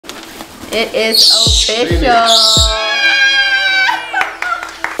It is official.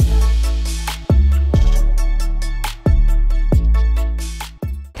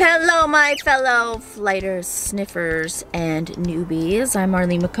 Hello, my fellow flighters, sniffers, and newbies. I'm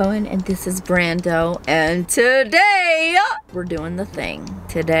Marlene McCohen, and this is Brando. And today, we're doing the thing.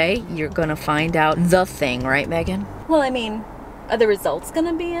 Today, you're gonna find out the thing, right, Megan? Well, I mean, are the results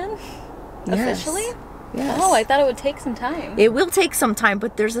gonna be in? Yes. Officially? Yes. Oh, I thought it would take some time. It will take some time,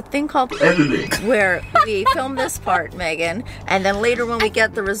 but there's a thing called editing where we film this part, Megan, and then later when we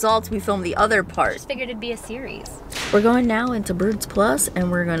get the results, we film the other part. Just figured it'd be a series. We're going now into Birds Plus,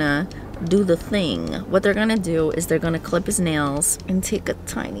 and we're gonna do the thing. What they're gonna do is they're gonna clip his nails and take a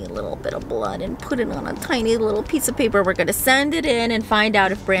tiny little bit of blood and put it on a tiny little piece of paper. We're gonna send it in and find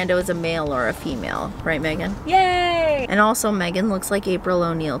out if Brando is a male or a female. Right, Megan? Yay! And also, Megan looks like April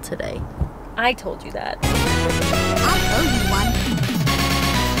O'Neil today. I told you that.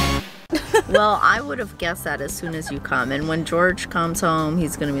 Well, I would have guessed that as soon as you come. And when George comes home,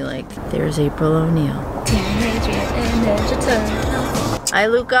 he's gonna be like, there's April O'Neil.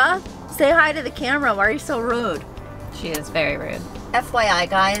 ILUKA, say hi to the camera. Why are you so rude? She is very rude. FYI,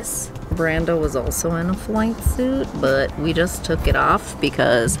 guys, Brando was also in a flight suit, but we just took it off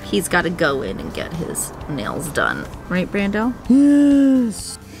because he's got to go in and get his nails done. Right, Brando?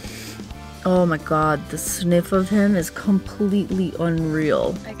 Yes. Oh my God, the sniff of him is completely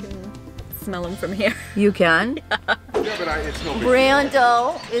unreal. I can smell him from here. You can? Yeah, but it's no big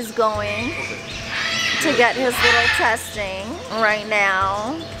Brando is going to get his little testing right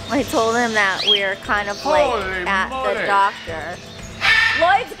now. I told him that we're kind of late Holy at moly. the doctor.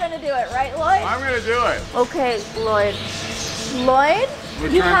 Lloyd's gonna do it, right, Lloyd? I'm gonna do it. Okay, Lloyd. Lloyd, We're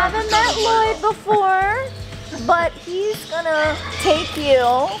you trying not to haven't tell met him Lloyd before, but he's gonna take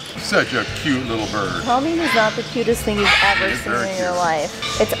you. Such a cute little bird. Tell me he's not the cutest thing you've ever He's seen very in your cute.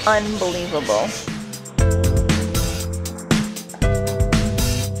 life. It's unbelievable.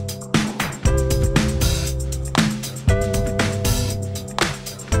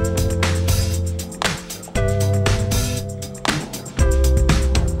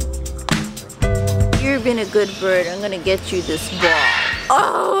 You've been a good bird. I'm gonna get you this ball.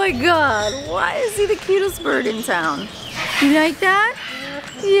 Oh my God, why is he the cutest bird in town? You like that?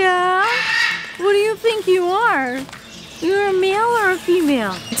 Yeah? What do you think you are? You're a male or a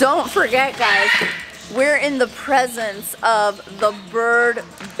female? Don't forget, guys, we're in the presence of the bird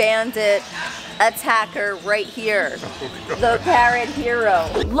bandit attacker right here. The parrot hero.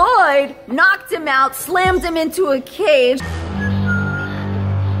 Lloyd knocked him out, slammed him into a cage.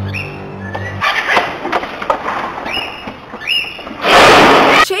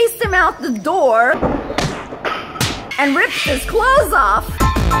 Chased him out the door and ripped his clothes off.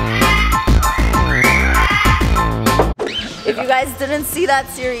 If you guys didn't see that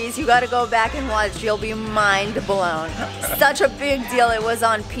series, you gotta go back and watch. You'll be mind blown. Such a big deal. It was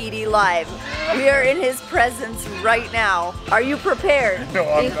on PD Live. We are in his presence right now. Are you prepared? No,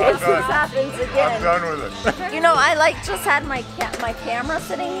 I'm in not case this done. happens again. I'm done with it. You know, I just had my camera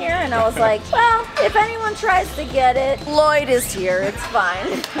sitting here, and I was like, well, if anyone tries to get it, Lloyd is here. It's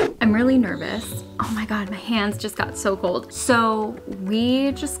fine. I'm really nervous. Oh my God, my hands just got so cold. So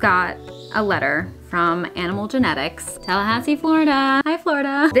we just got a letter from Animal Genetics, Tallahassee, Florida. Hi,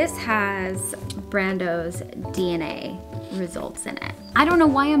 Florida. This has Brando's DNA results in it. I don't know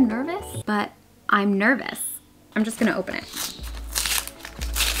why I'm nervous, but I'm nervous. I'm just gonna open it.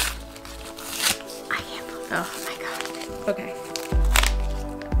 I can't believe, oh my God. Okay.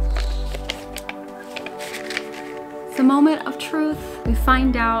 It's a moment of truth. We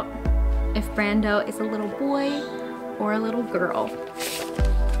find out if Brando is a little boy or a little girl.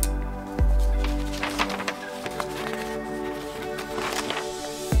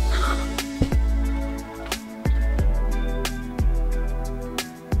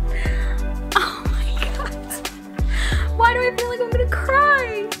 Oh my God. Why do I feel like I'm gonna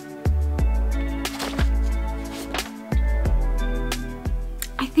cry?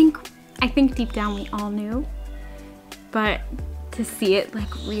 I think deep down we all knew, but to see it like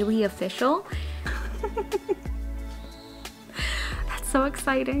really official, that's so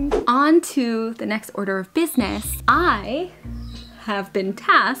exciting. On to the next order of business. I have been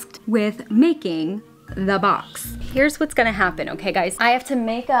tasked with making the box. Here's what's gonna happen, okay guys? I have to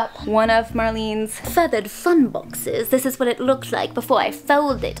make up one of Marlene's feathered fun boxes. This is what it looks like before I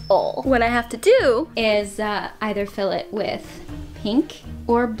fold it all. What I have to do is either fill it with pink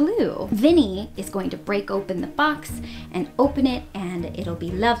or blue. Vinny is going to break open the box and open it, and it'll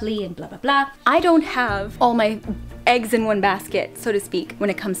be lovely and blah, blah, blah. I don't have all my eggs in one basket, so to speak, when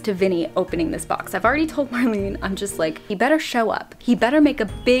it comes to Vinny opening this box. I've already told Marlene, I'm just like, he better show up. He better make a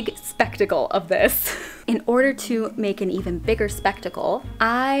big spectacle of this. In order to make an even bigger spectacle,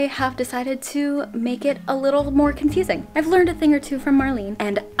 I have decided to make it a little more confusing. I've learned a thing or two from Marlene,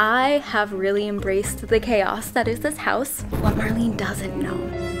 and I have really embraced the chaos that is this house. What Marlene doesn't know.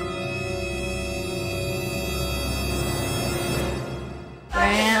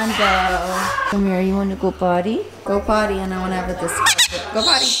 Brando. Come here, you want to go potty? Go potty, and I want to have a discussion. Go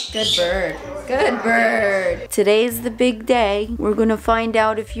potty. Good bird. Good bird. Today's the big day. We're going to find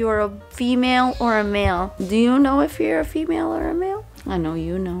out if you're a female or a male. Do you know if you're a female or a male? I know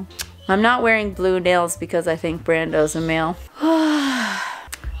you know. I'm not wearing blue nails because I think Brando's a male.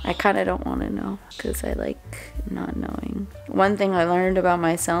 I kind of don't want to know because I like not knowing. One thing I learned about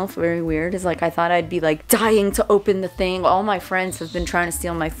myself, very weird, is like I thought I'd be like dying to open the thing. All my friends have been trying to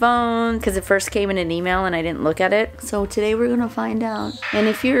steal my phone because it first came in an email and I didn't look at it. So today we're gonna find out. And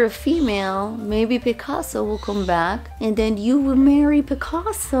if you're a female, maybe Picasso will come back and then you will marry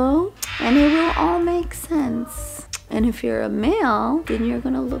Picasso and it will all make sense. And if you're a male, then you're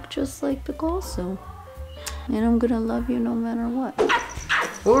gonna look just like Picasso. And I'm gonna love you no matter what.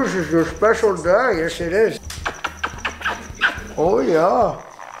 Oh, this is your special day. Yes, it is. Oh, yeah.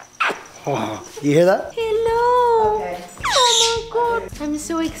 Oh, you hear that? Hello. Okay. Oh my God. I'm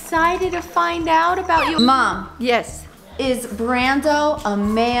so excited to find out about you. Mom, Yes, is Brando a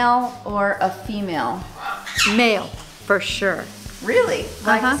male or a female? male, for sure. Really?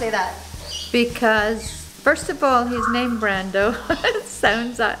 Why do Uh-huh. you say that? Because, first of all, he's named Brando. It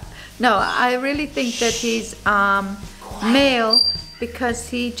sounds no, I really think that he's male because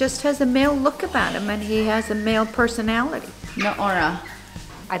he just has a male look about him and he has a male personality. No, Ora.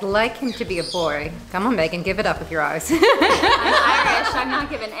 I'd like him to be a boy. Come on, Megan, give it up with your eyes. I'm Irish, I'm not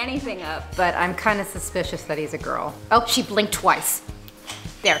giving anything up. But I'm kind of suspicious that he's a girl. Oh, she blinked twice.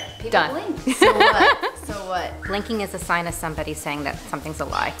 There, done. Blink. So what? So what? Blinking is a sign of somebody saying that something's a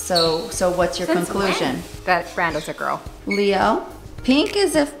lie. So what's your Since conclusion? That Brando's a girl. Leo, pink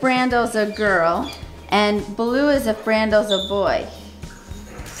is if Brando's a girl, and blue is if Brando's a boy.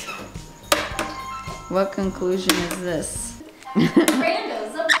 What conclusion is this?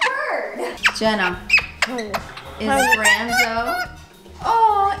 Brando's a bird. Jenna, is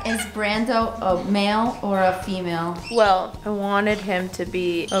Brando a male or a female? Well, I wanted him to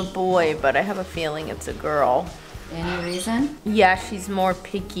be a boy, but I have a feeling it's a girl. Any reason? Yeah, she's more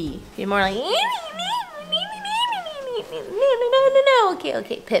picky. She's more like, no,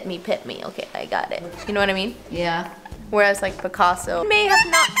 okay, pet me, okay, I got it. You know what I mean? Yeah. Whereas like Picasso may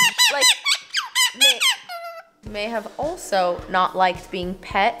have not, like, may have also not liked being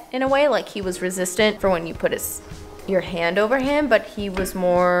pet in a way, like he was resistant for when you put your hand over him, but he was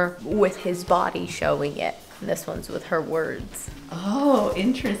more with his body showing it. And this one's with her words. Oh,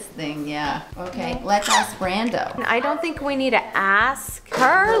 interesting. Yeah. Okay, let's ask Brando. I don't think we need to ask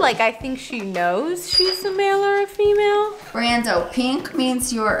her. Like, I think she knows she's a male or a female. Brando, pink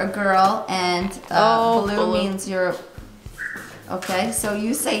means you're a girl, and blue means you're. Okay, so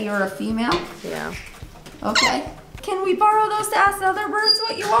you say you're a female? Yeah. Okay. Can we borrow those to ask other birds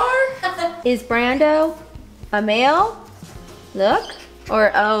what you are? Is Brando a male? Look.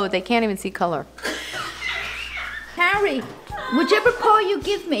 Or, oh, they can't even see color. Harry, whichever paw you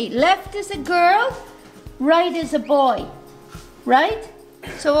give me, left is a girl, right is a boy. Right?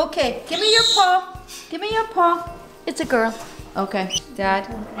 So, okay, give me your paw. Give me your paw. It's a girl. Okay. Dad,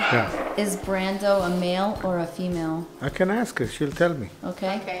 Yeah. is Brando a male or a female? I can ask her. She'll tell me.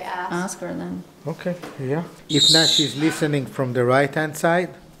 Okay. Okay, ask her then. Okay, yeah. If not, she's listening from the right-hand side,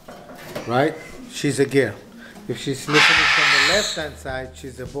 right? She's a girl. If she's listening from the left-hand side,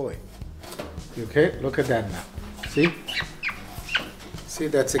 she's a boy. Okay, look at that now. See? See,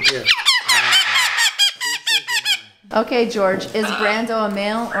 that's a girl. Okay, George, is Brando a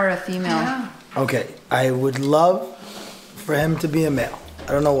male or a female? Okay, I would love for him to be a male. I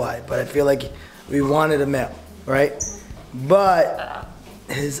don't know why, but I feel like we wanted a male, right? But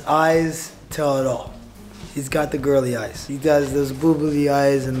his eyes tell it all. He's got the girly eyes. He does those boobly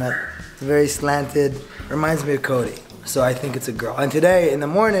eyes and that very slanted, reminds me of Cody. So I think it's a girl. And today in the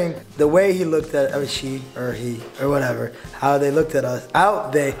morning, the way he looked at, or she, or he, or whatever, how they looked at us, how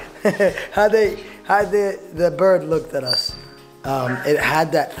the bird looked at us, it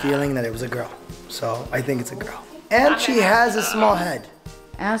had that feeling that it was a girl. So I think it's a girl. And she has a small head.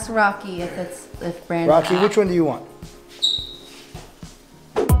 Ask Rocky if Brando. Rocky, which one do you want?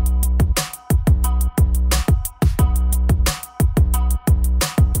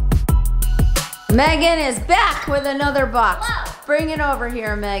 Megan is back with another box. Bring it over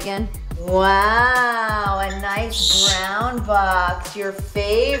here, Megan. Wow, a nice brown box, your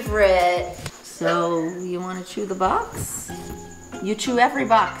favorite. So, you want to chew the box? You chew every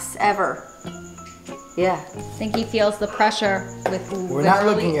box, ever. Yeah. I think he feels the pressure with We're not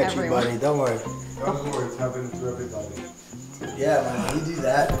looking at everyone. you, buddy. Don't worry. Don't worry, it's happening to everybody. Yeah, man, you do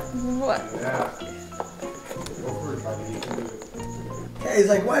that. What? Yeah. Go for it, buddy. You can do it. Yeah, he's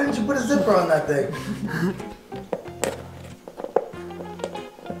like, why didn't you put a zipper on that thing?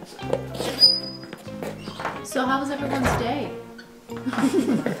 So how was everyone's day?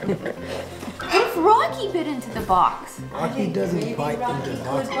 What if Rocky bit into the box? Rocky doesn't bite into the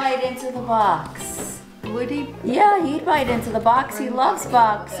box. Would bite into the box. Would he? Yeah, he'd bite into the box. He loves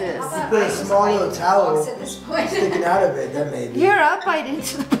boxes. You put a small little towel sticking out of it, that maybe. Here, I'll bite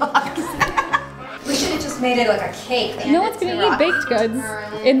into the box. We should have just made it like a cake. No one's gonna eat baked goods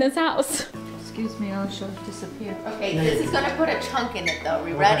in this house. Excuse me, I'll show disappear. Okay, this is gonna put a chunk in it though.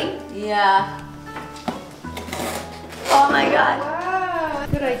 We ready? Yeah. Oh my God. Wow,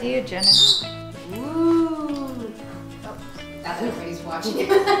 good idea, Jenna. Ooh. That's everybody's watching.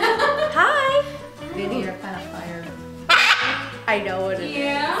 Hi. Vinny, you're kind of fired. I know what it is.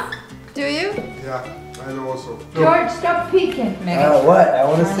 Yeah. Do you? Yeah, I know also. George, stop peeking. What? I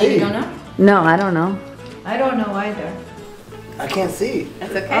want to see. You don't know? No, I don't know. I don't know either. I can't see.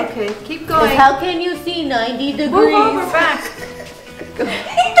 That's okay. Okay, keep going. How can you see 90 degrees? Move over back.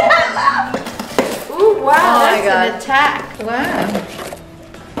 Ooh, wow, Oh my that's God. an attack. Wow.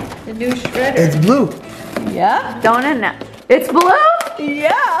 The new shredder. It's blue. Yeah. Don't announce. It's blue?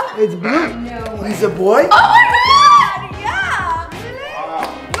 Yeah. It's blue. He's a boy? Oh my God. Yeah.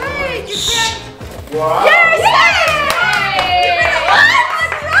 Wait, you can't. Wow. Yes.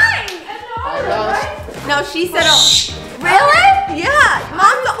 That's right. No, she said, oh, Really? Yeah.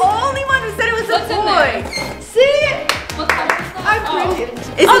 Mom's the only one who said it was a What's in boy. there? See? I'm brilliant.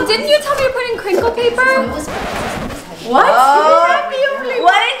 Oh, didn't you tell me to put in crinkle paper? What? Oh. What did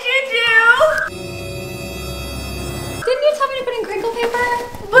you do? Didn't you tell me to put in crinkle paper?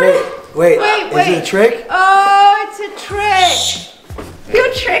 Wait. Wait, Is it a trick? Oh, it's a trick. You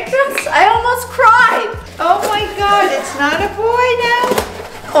tricked us? I almost cried. Oh my God, it's not a boy now.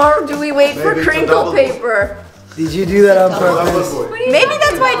 Or do we wait for Maybe it's a crinkle double paper? Did you do that on purpose? Maybe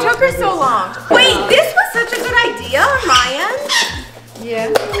that's why it took her so long. Wait, this was such a good idea on my end.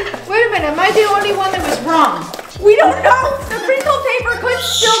 Yeah. Wait a minute, am I the only one that was wrong? We don't know. The crinkle paper could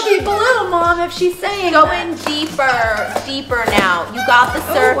still be blue, Mom, if she's saying go that. in deeper now. You got the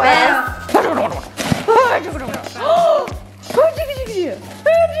surface.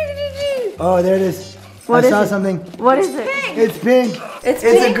 Oh, there it is. What I is saw it? something. What is it? It's pink. It's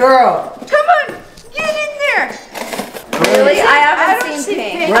It's a pink? girl. Come on, get in there. Really? I haven't don't seen see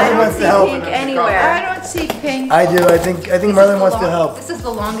pink. pink. I Merlin don't wants see to help. pink I anywhere. don't see pink. I do. I think Merlin wants to help. This is the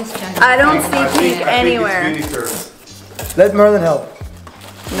longest gender. I don't see I pink think anywhere. it's Vinny's turn. Let Merlin help.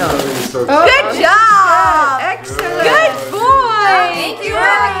 Vinny's turn. Oh, Good job! excellent. Good boy! Thank you,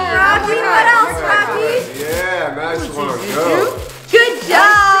 Rocky. Rocky. What else, Rocky? Yeah, nice one. Go. Good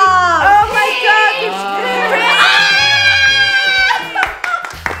job! Oh my God, it's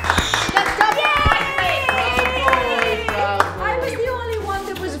I was the only one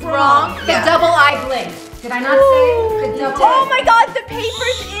that was wrong. The double eye blink. Did I not say? The double Oh my God, the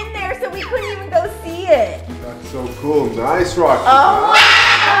paper's in there so we couldn't even go see it. That's so cool. Nice, Rocky. Oh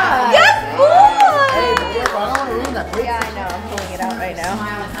Nice. Good boy! Yeah, I know. I'm pulling it out right now.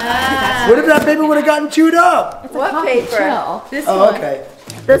 What if that paper would have gotten chewed up? What paper? This Oh, one. okay.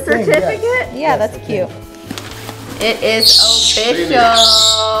 The thing, certificate? Yeah, that's cute. It is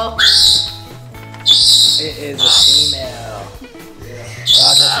official. It is a female.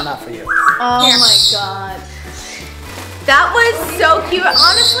 Oh, that's not for you. Oh my God. That was so cute.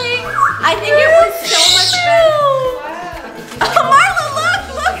 Honestly, I think it was so much better. Oh, Marla,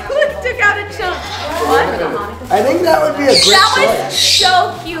 look, took out a chunk. What? I think that would be a great That choice. was so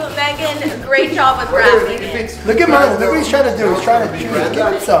cute, Megan. Great job with wrapping it. Look at Merlin. Look what he's trying to do. He's trying to chew it. Give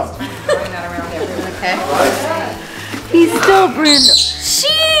him some. Okay. He's still Brando.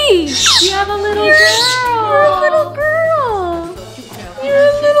 She! You have a little girl. You're a little girl. You're a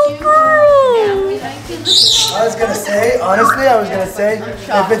little girl. I was gonna say, honestly,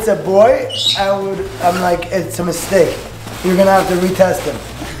 if it's a boy, I'm like, it's a mistake. You're gonna have to retest him.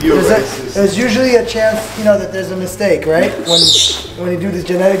 There's usually a chance, that there's a mistake, right? When you do these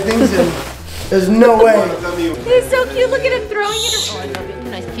genetic things, and there's no way. He's so cute. Look at him throwing it. Oh, I love it.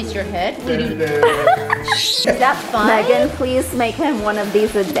 Can I kiss your head? Is that fun? Megan, please make him one of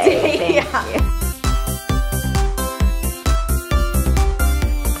these a day. Thank you.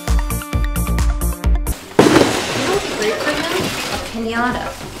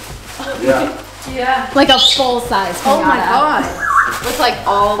 pinata. Yeah. Yeah. Like a full-size pinata. Oh my God. With like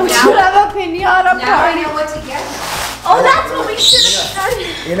all We should have a pinata Now I party. know what to get. Oh, that's what we should have done.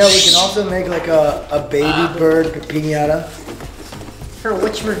 You know, we can also make like a baby bird pinata. For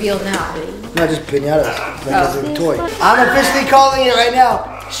which reveal now? Not just pinatas, like as a toy. I'm officially calling it right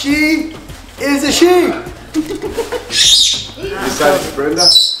now. She is a she. Besides Brenda?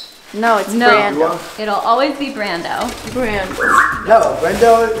 No, it's No. Brando. It'll always be Brando. Brando. No,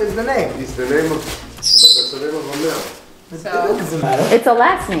 Brendo is the name. He's the name of, but that's the name of a male. It doesn't matter. It's a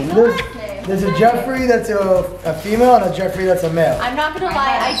last name. There's a Jeffrey that's a female and a Jeffrey that's a male. I'm not gonna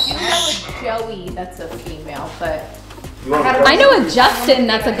lie, I do know a Joey that's a female, but I know a Justin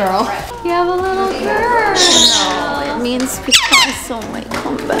that's a girl. You have a little girl. It means Picasso might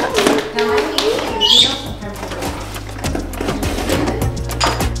come back.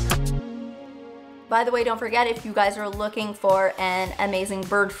 By the way, don't forget, if you guys are looking for an amazing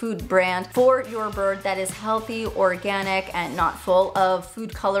bird food brand for your bird that is healthy, organic, and not full of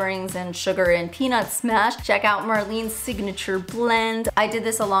food colorings and sugar and peanut smash, check out Marlene's signature blend. I did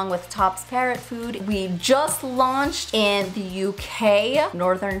this along with Top's Parrot Food. We just launched in the UK.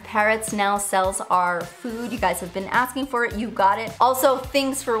 Northern Parrots now sells our food. You guys have been asking for it. You got it. Also,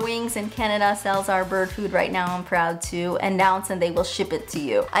 Things for Wings in Canada sells our bird food right now. I'm proud to announce, and they will ship it to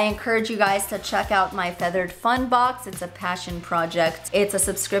you. I encourage you guys to check out my Feathered Fun box. It's a passion project. It's a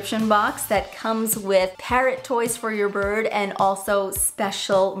subscription box that comes with parrot toys for your bird and also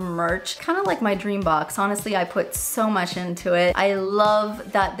special merch. Kind of like my dream box. Honestly, I put so much into it. I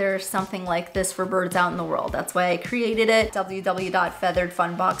love that there's something like this for birds out in the world. That's why I created it.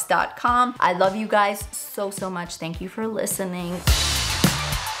 www.featheredfunbox.com. I love you guys so much. Thank you for listening.